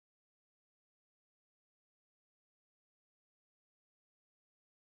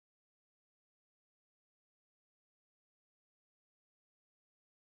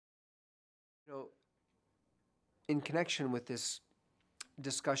You know, in connection with this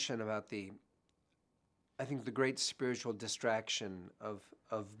discussion about I think the great spiritual distraction of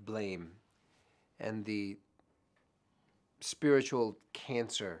blame and the spiritual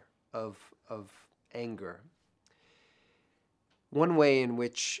cancer of anger. One way in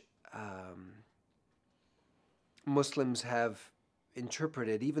which Muslims have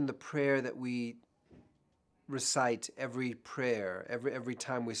interpreted even the prayer that we recite every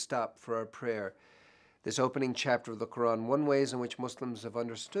time we stop for our prayer, this opening chapter of the Quran, one ways in which Muslims have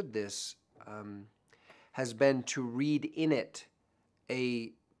understood this has been to read in it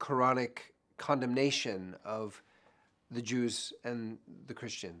a Quranic condemnation of the Jews and the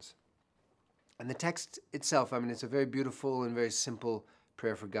Christians. And the text itself, it's a very beautiful and very simple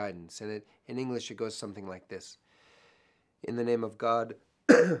prayer for guidance. And in English, it goes something like this. In the name of God,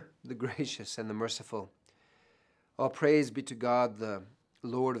 the gracious and the merciful. All praise be to God, the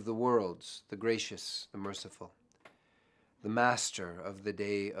Lord of the worlds, the gracious, the merciful, the master of the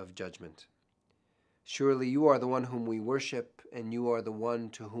day of judgment. Surely you are the one whom we worship, and you are the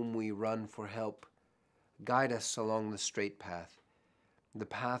one to whom we run for help. Guide us along the straight path, the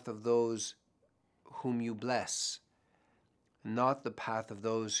path of those whom you bless, not the path of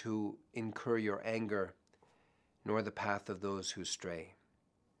those who incur your anger, nor the path of those who stray,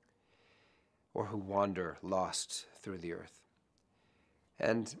 or who wander lost through the earth.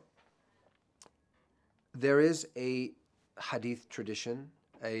 And there is a hadith tradition,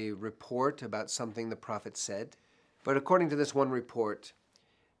 a report about something the Prophet said. But according to this one report,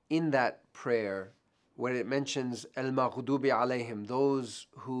 in that prayer, when it mentions al-maghdubi alayhim, those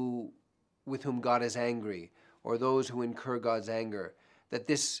with whom God is angry, or those who incur God's anger, that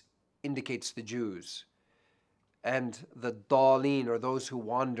this indicates the Jews. And the daleen, or those who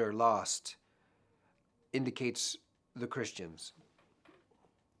wander lost, indicates the Christians.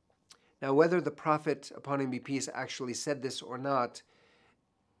 Now, whether the Prophet, upon him be peace, actually said this or not,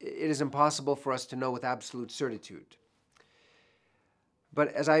 it is impossible for us to know with absolute certitude.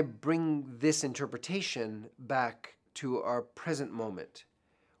 But as I bring this interpretation back to our present moment,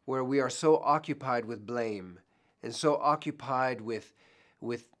 where we are so occupied with blame and so occupied with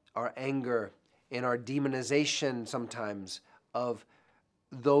our anger and our demonization sometimes of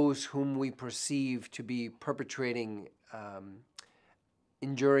those whom we perceive to be perpetrating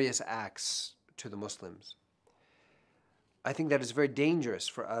injurious acts to the Muslims, I think that it's very dangerous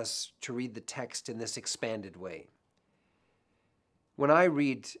for us to read the text in this expanded way. When I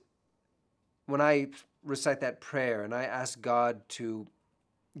recite that prayer and I ask God to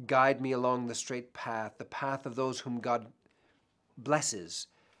guide me along the straight path, the path of those whom God blesses,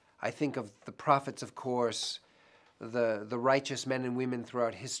 I think of the prophets, of course, the righteous men and women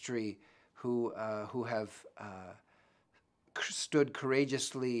throughout history who have stood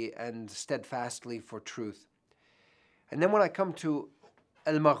courageously and steadfastly for truth. And then when I come to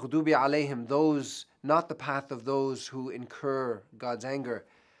al-maghdubi alayhim, those, not the path of those who incur God's anger,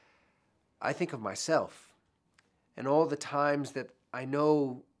 I think of myself and all the times that I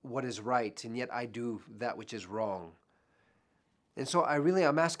know what is right and yet I do that which is wrong. And so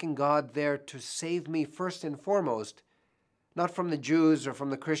I'm asking God there to save me first and foremost, not from the Jews or from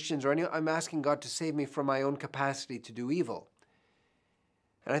the Christians or I'm asking God to save me from my own capacity to do evil.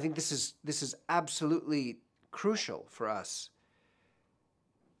 And I think this is absolutely crucial for us.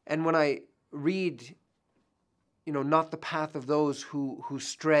 And when I read, not the path of those who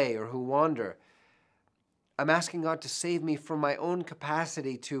stray or who wander, I'm asking God to save me from my own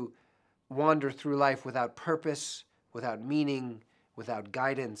capacity to wander through life without purpose, without meaning, without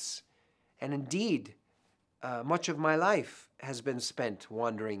guidance. And indeed, much of my life has been spent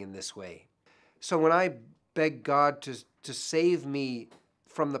wandering in this way. So when I beg God to save me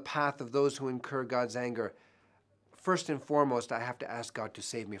from the path of those who incur God's anger, first and foremost, I have to ask God to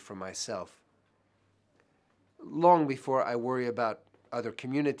save me from myself, long before I worry about other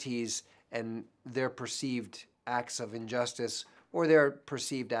communities and their perceived acts of injustice or their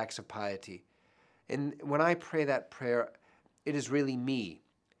perceived acts of piety. And when I pray that prayer, it is really me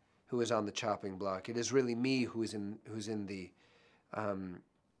who is on the chopping block. It is really me who's in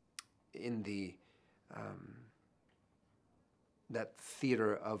that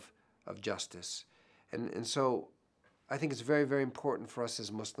theater of justice. And so I think it's very, very important for us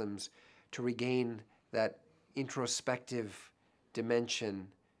as Muslims to regain that introspective dimension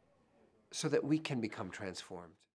so that we can become transformed.